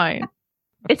would be fine.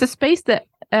 It's a space that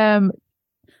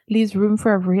leaves room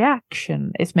for a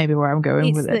reaction. Is maybe where I'm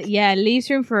going with it. Yeah, leaves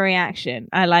room for a reaction.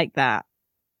 I like that.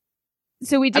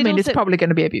 So we did. It's probably going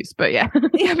to be abuse, but yeah.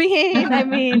 I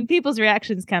mean, people's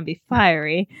reactions can be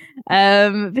fiery,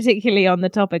 particularly on the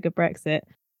topic of Brexit.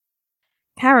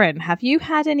 Karen, have you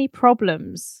had any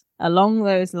problems along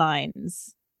those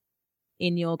lines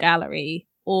in your gallery,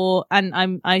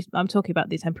 and I'm talking about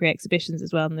the temporary exhibitions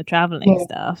as well and the traveling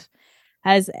stuff.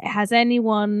 Has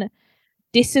anyone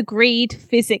disagreed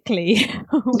physically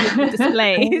with the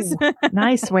displays?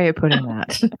 Nice way of putting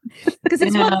that. Because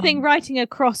it's one thing writing a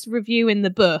cross review in the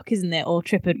book, isn't it, or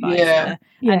TripAdvisor,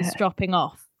 and dropping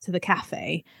off to the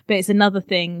cafe, but it's another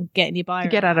thing getting your biro to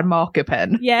get out a marker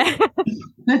pen. Yeah.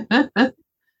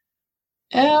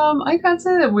 I can't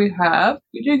say that we have.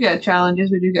 We do get challenges.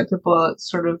 We do get people that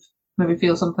sort of maybe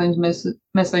feel something's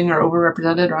missing or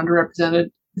overrepresented or underrepresented,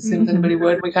 the same as anybody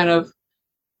would. We kind of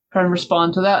try and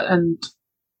respond to that, and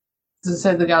as I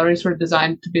said, the gallery is sort of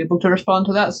designed to be able to respond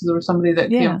to that. So there was somebody that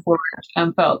came forward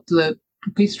and felt the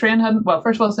peace train hadn't, well,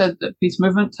 first of all said that peace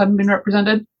movements hadn't been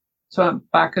represented. So I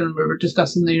went back and we were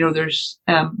discussing, there's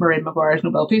Mairead Maguire's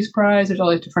Nobel Peace Prize, there's all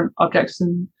these different objects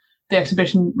in the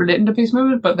exhibition relating to peace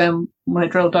movement, but then when I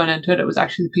drilled down into it, it was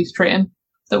actually the peace train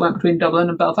that went between Dublin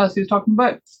and Belfast he was talking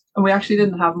about. And we actually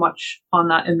didn't have much on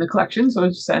that in the collection, so I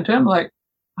was just saying to him, like,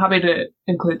 happy to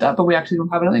include that, but we actually don't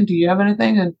have anything. Do you have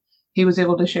anything? And he was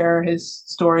able to share his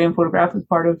story and photograph as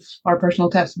part of our personal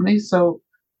testimony, so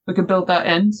we could build that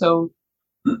in. So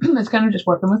it's kind of just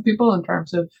working with people in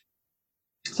terms of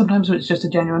sometimes it's just a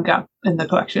genuine gap in the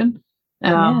collection,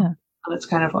 and it's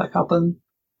kind of like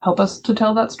help us to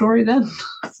tell that story then.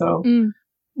 So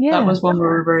that was one where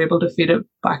we were able to feed it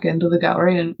back into the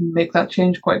gallery and make that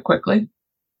change quite quickly.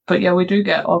 But yeah, we do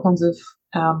get all kinds of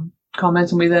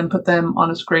comments, and we then put them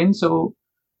on a screen. So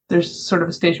there's sort of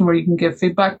a station where you can give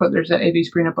feedback, but there's an AV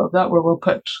screen above that where we'll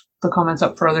put the comments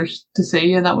up for others to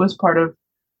see. And that was part of,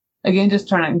 again, just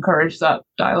trying to encourage that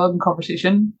dialogue and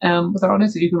conversation with our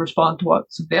audience, that you can respond to what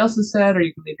somebody else has said, or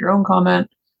you can leave your own comment.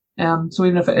 So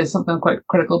even if it is something quite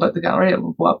critical about the gallery, it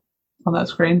will go up on that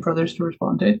screen for others to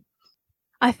respond to.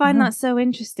 I find that so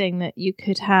interesting that you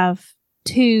could have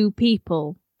 2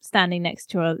 people standing next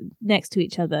to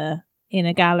each other in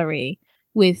a gallery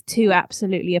with 2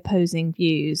 absolutely opposing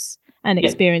views and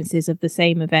experiences of the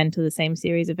same event or the same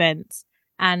series of events,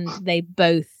 and they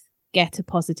both get a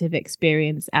positive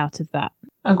experience out of that.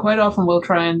 And quite often we'll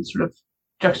try and sort of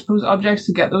juxtapose objects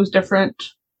to get those different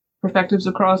perspectives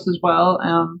across as well.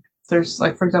 There's,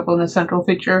 like, for example, in the central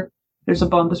feature, there's a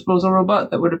bomb disposal robot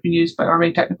that would have been used by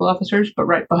army technical officers, but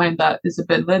right behind that is a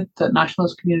bin lid that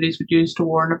nationalist communities would use to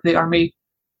warn of the army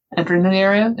entering the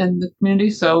area in the community.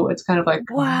 So it's kind of like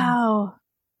wow,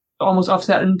 almost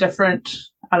offsetting different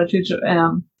attitudes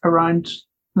around,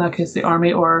 in that case, the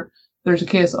army. Or there's a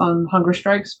case on hunger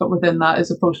strikes, but within that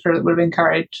is a poster that would have been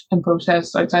carried in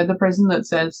protest outside the prison that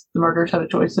says the murderers had a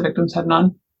choice, the victims had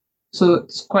none. So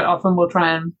it's quite often we'll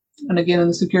try and again in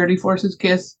the security forces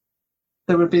case,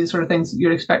 there would be the sort of things that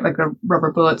you'd expect, like a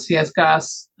rubber bullet, CS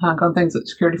gas, handgun, things that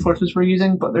security forces were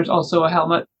using, but there's also a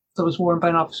helmet that was worn by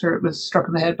an officer that was struck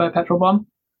in the head by a petrol bomb.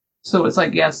 So it's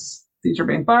like, yes, these are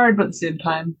being fired, but at the same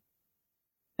time,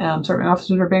 certain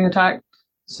officers are being attacked.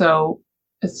 So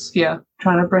it's,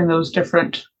 trying to bring those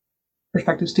different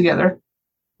perspectives together.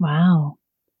 Wow.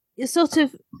 You're sort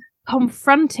of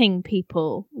confronting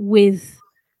people with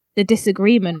the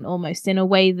disagreement almost in a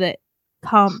way that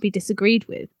can't be disagreed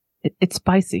with. It's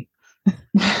spicy.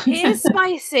 It is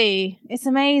spicy. It's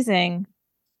amazing.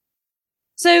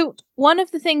 So one of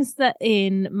the things that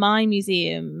in my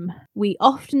museum we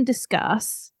often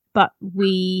discuss, but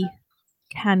we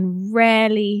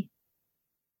rarely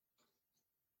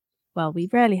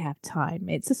have time.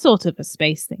 It's a sort of a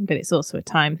space thing, but it's also a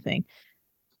time thing.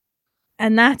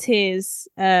 And that is,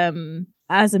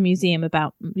 as a museum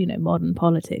about, modern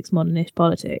politics, modernist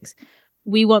politics,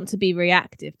 we want to be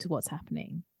reactive to what's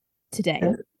happening today.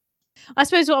 Yeah. I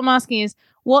suppose what I'm asking is,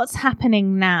 what's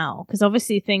happening now? Because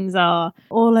obviously things are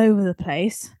all over the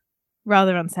place,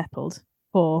 rather unsettled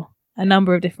for a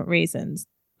number of different reasons.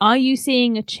 Are you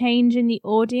seeing a change in the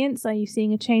audience? Are you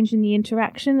seeing a change in the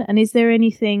interaction? And is there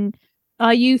anything,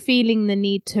 are you feeling the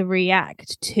need to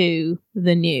react to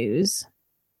the news?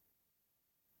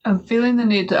 I'm feeling the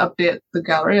need to update the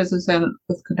gallery, as I said,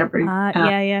 with contemporary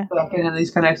collecting and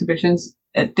these kind of exhibitions.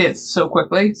 It dates so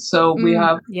quickly. So we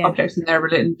have objects in there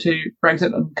relating to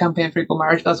Brexit and campaign for equal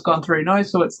marriage. That's gone through now.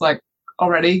 So it's like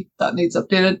already that needs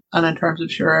updated. And in terms of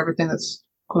everything that's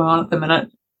going on at the minute,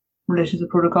 in relation to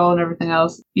protocol and everything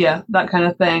else, that kind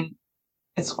of thing,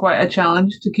 it's quite a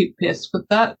challenge to keep pace with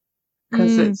that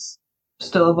because it's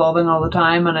still evolving all the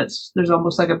time, and there's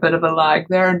almost like a bit of a lag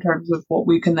there in terms of what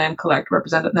we can then collect,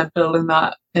 represent it, and then building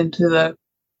that into the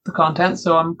content.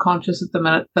 So I'm conscious at the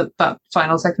minute that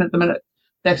final section at the minute,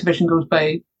 the exhibition goes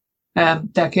by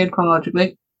decade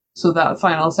chronologically. So that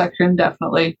final section,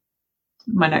 definitely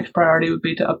my next priority would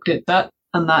be to update that.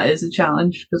 And that is a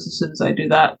challenge because as soon as I do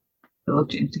that, it'll have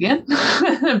changed again.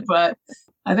 But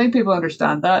I think people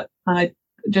understand that. And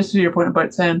just to your point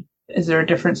about saying, is there a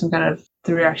difference in kind of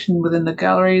the reaction within the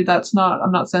gallery?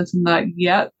 I'm not sensing that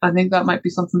yet. I think that might be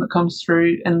something that comes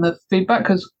through in the feedback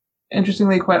because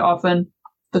interestingly, quite often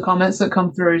the comments that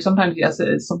come through, sometimes, yes, it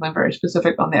is something very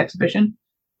specific on the exhibition,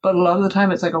 but a lot of the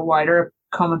time it's like a wider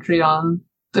commentary on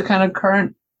the kind of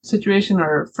current situation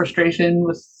or frustration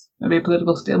with maybe a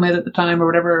political stalemate at the time or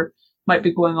whatever might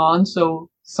be going on. So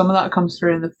some of that comes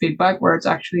through in the feedback where it's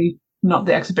actually not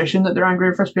the exhibition that they're angry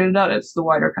or frustrated at, it's the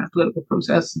wider kind of political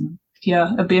process. And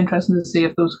it'd be interesting to see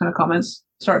if those kind of comments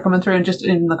start coming through and just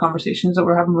in the conversations that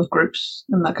we're having with groups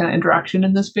and that kind of interaction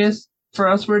in this space. For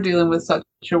us, we're dealing with such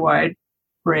a wide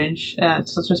range,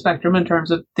 such a spectrum in terms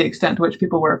of the extent to which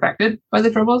people were affected by the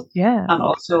Troubles. Yeah. And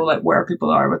also like where people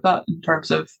are with that in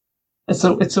terms of it's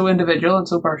so individual and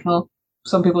so personal.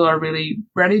 Some people are really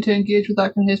ready to engage with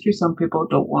that kind of history. Some people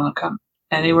don't want to come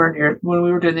anywhere near it. When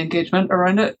we were doing the engagement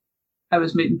around it, I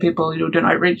was meeting people, doing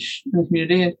outreach in the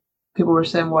community. People were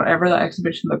saying, whatever that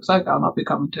exhibition looks like, I'll not be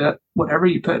coming to it. Whatever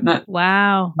you put in it.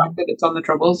 Wow. The fact that it's on the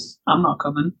Troubles, I'm not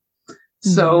coming.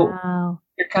 So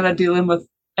you're kind of dealing with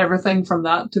everything from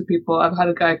that to people. I've had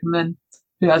a guy come in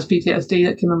who has PTSD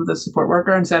that came in with a support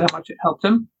worker and said how much it helped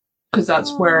him. Because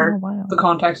that's where the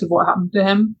context of what happened to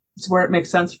him, it's where it makes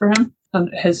sense for him. And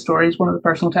his story is one of the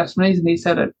personal testimonies. And he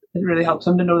said it really helps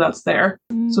him to know that's there.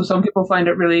 So some people find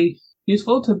it really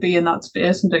useful to be in that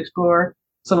space and to explore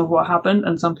some of what happened,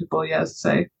 and some people,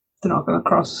 say they're not going to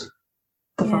cross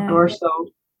the front door. So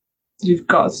you've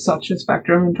got such a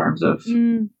spectrum in terms of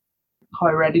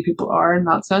how ready people are in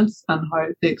that sense, and how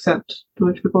the extent to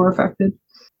which people are affected,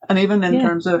 and even in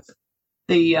terms of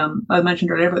the I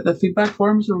mentioned earlier about the feedback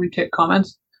forums where we take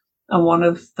comments, and one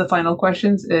of the final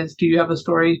questions is, do you have a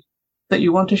story that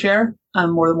you want to share?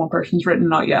 And more than one person's written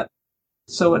not yet.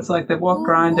 So it's like they've walked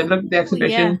around, they've looked at the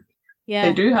exhibition.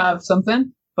 They do have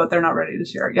something, but they're not ready to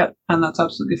share it yet. And that's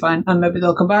absolutely fine. And maybe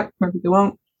they'll come back, maybe they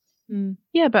won't.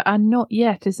 Yeah, but not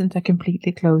yet isn't a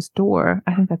completely closed door.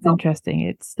 I think that's interesting.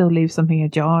 It still leaves something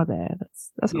ajar there.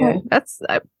 That's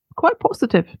quite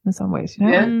positive in some ways.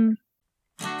 Yeah.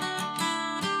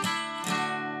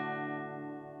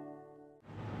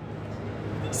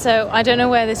 So I don't know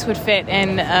where this would fit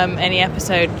in any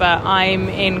episode, but I'm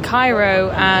in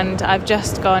Cairo and I've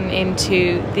just gone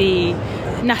into the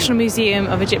National Museum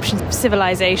of Egyptian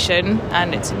Civilization,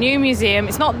 and it's a new museum.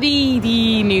 It's not the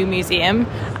new museum,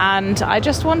 and I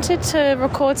just wanted to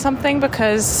record something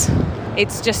because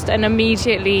it's just an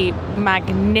immediately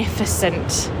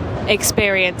magnificent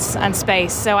experience and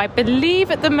space. So I believe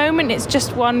at the moment it's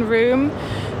just one room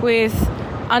with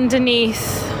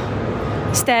underneath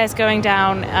stairs going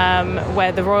down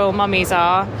where the royal mummies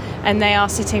are, and they are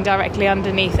sitting directly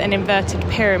underneath an inverted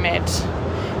pyramid,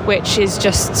 which is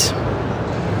just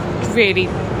really,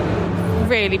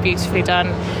 really beautifully done.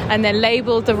 And they're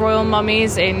labelled the royal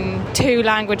mummies in 2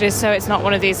 languages, so it's not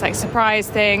one of these like surprise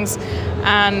things.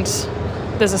 And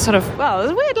there's a sort of,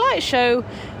 there's a weird light show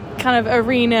kind of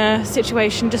arena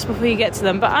situation just before you get to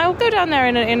them, but I'll go down there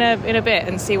in a bit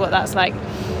and see what that's like.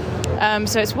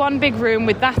 So it's one big room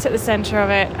with that at the centre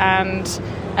of it, and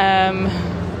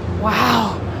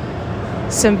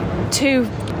some 2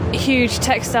 huge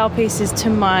textile pieces to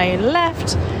my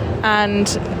left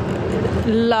and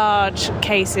large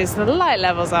cases. The light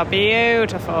levels are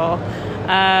beautiful.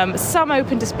 Some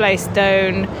open display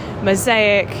stone,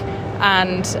 mosaic,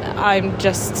 and I'm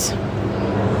just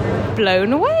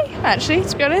blown away, actually,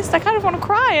 to be honest. I kind of want to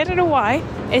cry. I don't know why.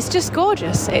 It's just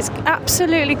gorgeous. It's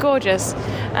absolutely gorgeous.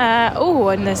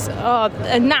 And there's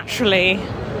naturally,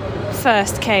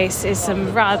 first case is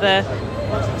some rather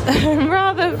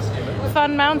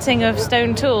fun mounting of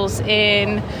stone tools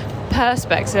in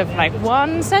perspex of like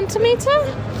 1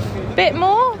 centimetre, bit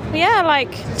more,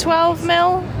 like 12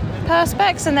 mil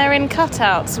perspex, and they're in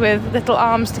cutouts with little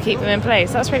arms to keep them in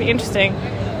place. That's really interesting.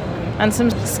 And some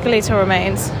skeletal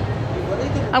remains.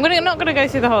 I'm not going to go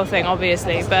through the whole thing,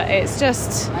 obviously, but it's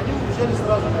just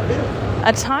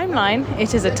a timeline.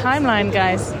 It is a timeline,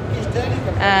 guys.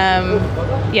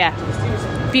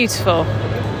 Beautiful.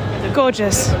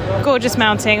 Gorgeous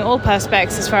mounting, all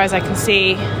perspex as far as I can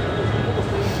see.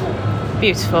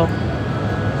 Beautiful.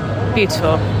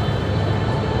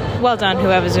 Well done,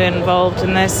 whoever's involved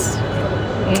in this.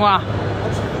 Mwah.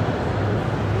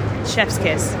 Chef's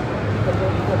kiss.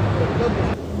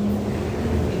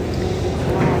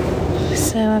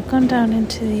 So I've gone down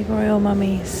into the royal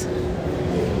mummies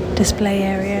display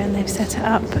area, and they've set it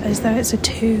up as though it's a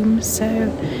tomb, so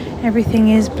everything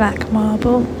is black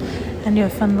marble, and you're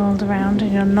funneled around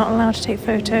and you're not allowed to take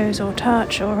photos or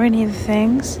touch or any of the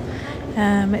things.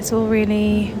 It's all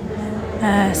really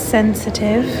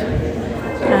sensitive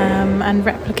and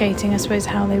replicating, I suppose,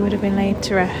 how they would have been laid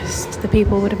to rest. The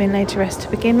people would have been laid to rest to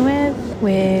begin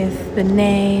with the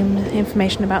name,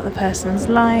 information about the person's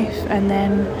life, and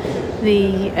then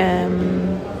the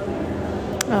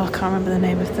I can't remember the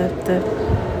name of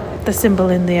the symbol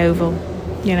in the oval,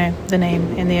 the name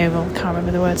in the oval. Can't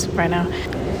remember the words right now.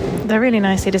 They're really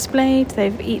nicely displayed.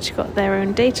 They've each got their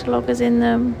own data loggers in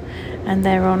them, and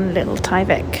they're on little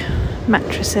Tyvek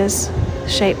mattresses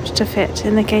shaped to fit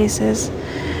in the cases.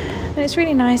 And it's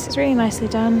really nice. It's really nicely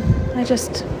done. I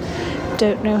just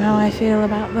don't know how I feel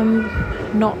about them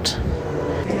not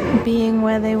being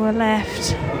where they were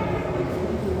left.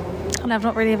 And I've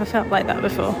not really ever felt like that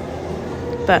before.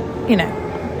 But,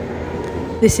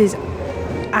 this is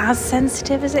as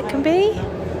sensitive as it can be.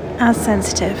 As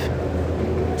sensitive.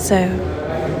 So,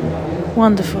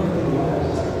 wonderful.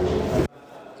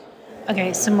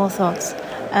 Okay, some more thoughts.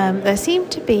 There seem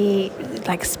to be,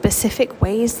 specific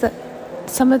ways that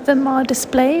some of them are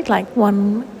displayed. Like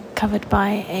one covered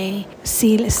by a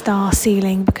star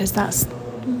ceiling, because that's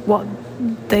what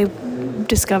they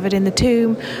discovered in the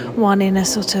tomb. One in a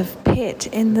sort of pit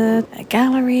in the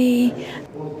gallery.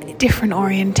 Different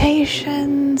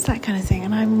orientations, that kind of thing.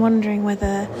 And I'm wondering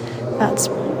whether that's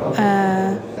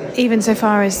even so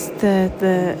far as the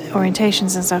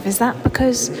orientations and stuff, is that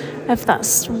because of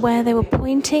that's where they were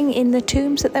pointing in the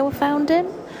tombs that they were found in?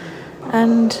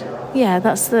 And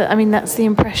that's the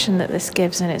impression that this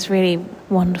gives, and it's really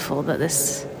wonderful that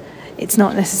it's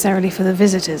not necessarily for the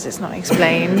visitors, it's not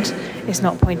explained, it's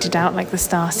not pointed out, like the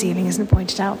star ceiling isn't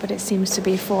pointed out, but it seems to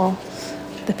be for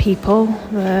the people,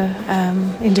 the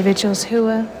individuals who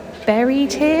are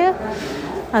buried here.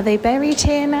 Are they buried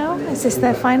here now? Is this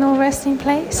their final resting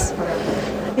place?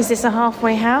 Is this a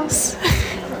halfway house?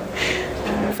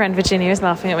 Friend Virginia is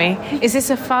laughing at me. Is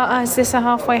this a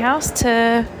halfway house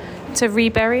to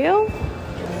reburial?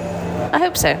 I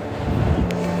hope so.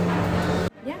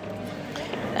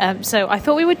 Yeah. So I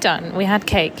thought we were done. We had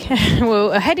cake. We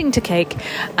were heading to cake,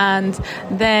 and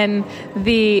then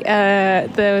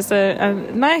there was a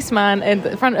nice man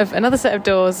in front of another set of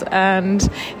doors, and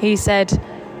he said,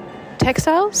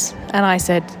 "Textiles?" And I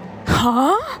said,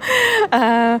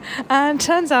 huh? And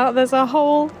turns out there's a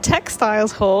whole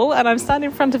textiles hall, and I'm standing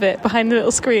in front of it behind a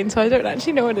little screen, so I don't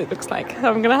actually know what it looks like.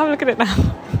 So I'm going to have a look at it now.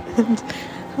 And,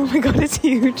 oh my god, it's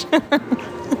huge.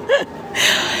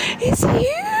 It's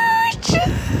huge.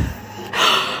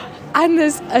 And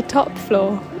there's a top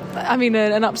floor. I mean,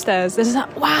 an upstairs. There's a,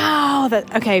 wow.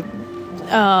 Okay.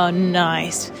 Oh,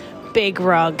 nice. Big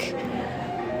rug.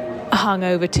 Hung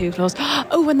over 2 floors.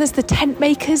 Oh, and there's the tent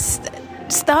makers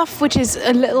stuff, which is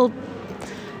a little...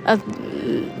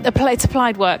 it's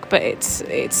applied work, but it's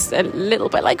a little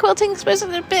bit like quilting, I suppose. A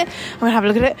little bit. I'm going to have a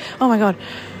look at it. Oh, my God.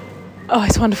 Oh,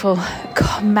 it's wonderful.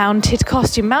 God, mounted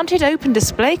costume. Mounted open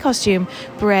display costume.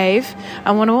 Brave.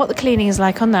 I wonder what the cleaning is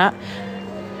like on that.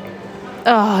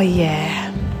 Oh,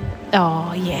 yeah.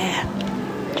 Oh, yeah.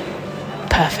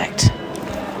 Perfect.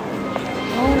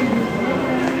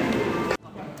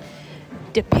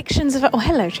 Depictions of... Oh,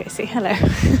 hello, Tracy. Hello.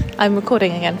 I'm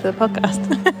recording again for the podcast.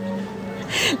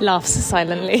 Laughs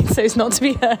silently, so it's not to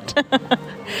be heard.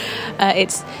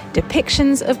 It's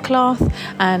depictions of cloth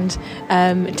and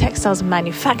textiles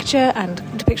manufacture and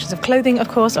depictions of clothing, of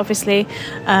course, obviously,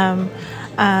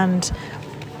 and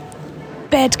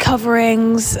bed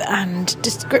coverings and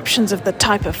descriptions of the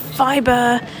type of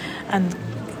fibre and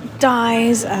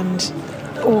dyes and...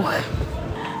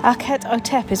 Akhet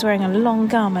Otep is wearing a long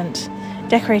garment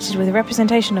decorated with a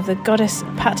representation of the goddess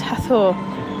Pat Hathor.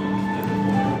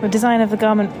 The design of the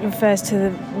garment refers to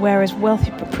the wearer's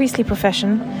wealthy priestly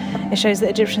profession. It shows that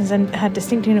Egyptians had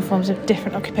distinct uniforms of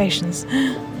different occupations.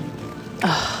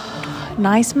 Oh,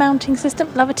 nice mounting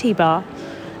system. Love a T-bar.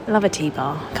 Love a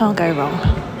T-bar. Can't go wrong.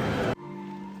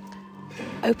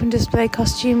 Open display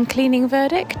costume cleaning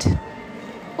verdict.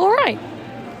 All right.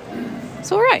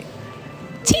 It's all right.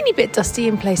 Teeny bit dusty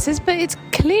in places, but it's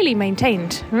clearly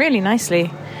maintained really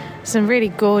nicely. Some really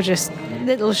gorgeous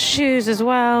little shoes as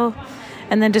well.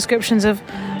 And then descriptions of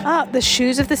the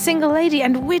shoes of the single lady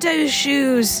and widow's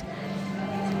shoes.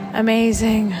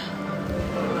 Amazing.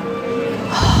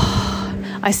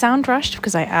 I sound rushed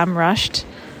because I am rushed,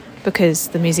 because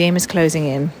the museum is closing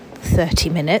in 30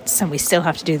 minutes and we still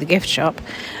have to do the gift shop.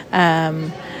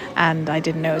 And I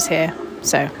didn't know it was here.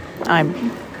 So I'm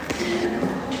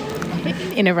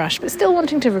in a rush, but still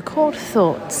wanting to record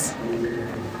thoughts.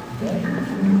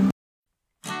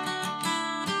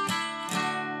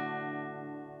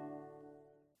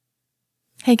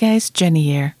 Hey guys, Jenny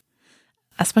here.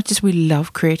 As much as we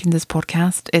love creating this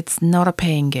podcast, it's not a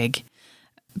paying gig.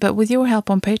 But with your help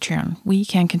on Patreon, we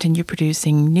can continue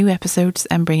producing new episodes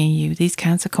and bringing you these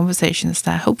kinds of conversations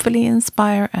that hopefully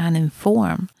inspire and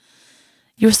inform.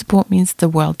 Your support means the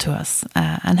world to us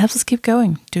and helps us keep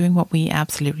going, doing what we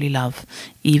absolutely love,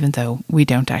 even though we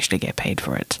don't actually get paid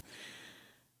for it.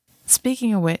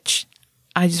 Speaking of which,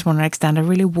 I just want to extend a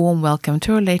really warm welcome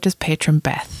to our latest patron,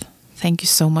 Beth. Thank you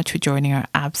so much for joining our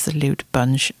absolute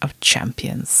bunch of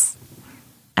champions.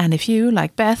 And if you,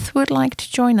 like Beth, would like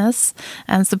to join us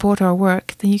and support our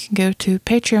work, then you can go to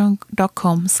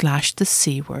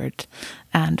patreon.com/thecword.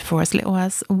 And for as little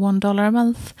as $1 a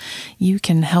month, you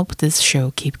can help this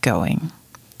show keep going.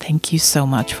 Thank you so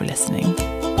much for listening.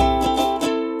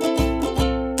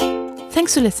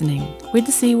 Thanks for listening. We're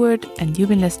The C Word, and you've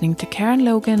been listening to Karen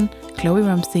Logan, Chloe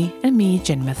Rumsey, and me,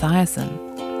 Jen Mathiasen.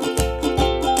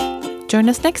 Join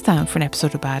us next time for an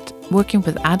episode about working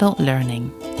with adult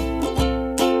learning.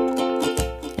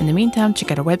 In the meantime,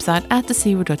 check out our website at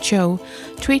thecword.show,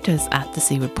 tweet us at The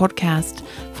C Word Podcast,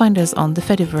 find us on the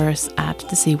Fediverse at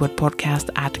The C Word Podcast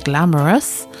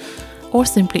 @glamorous, or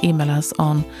simply email us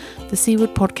on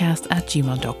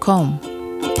thecwordpodcast@gmail.com.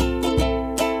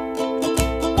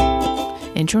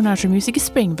 Intro and outro music is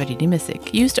Spring by Didi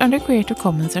Music, used under Creative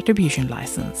Commons Attribution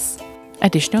License.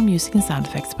 Additional music and sound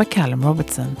effects by Callum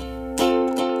Robertson.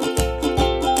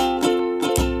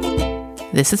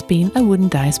 This has been a Wooden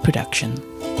Dice production.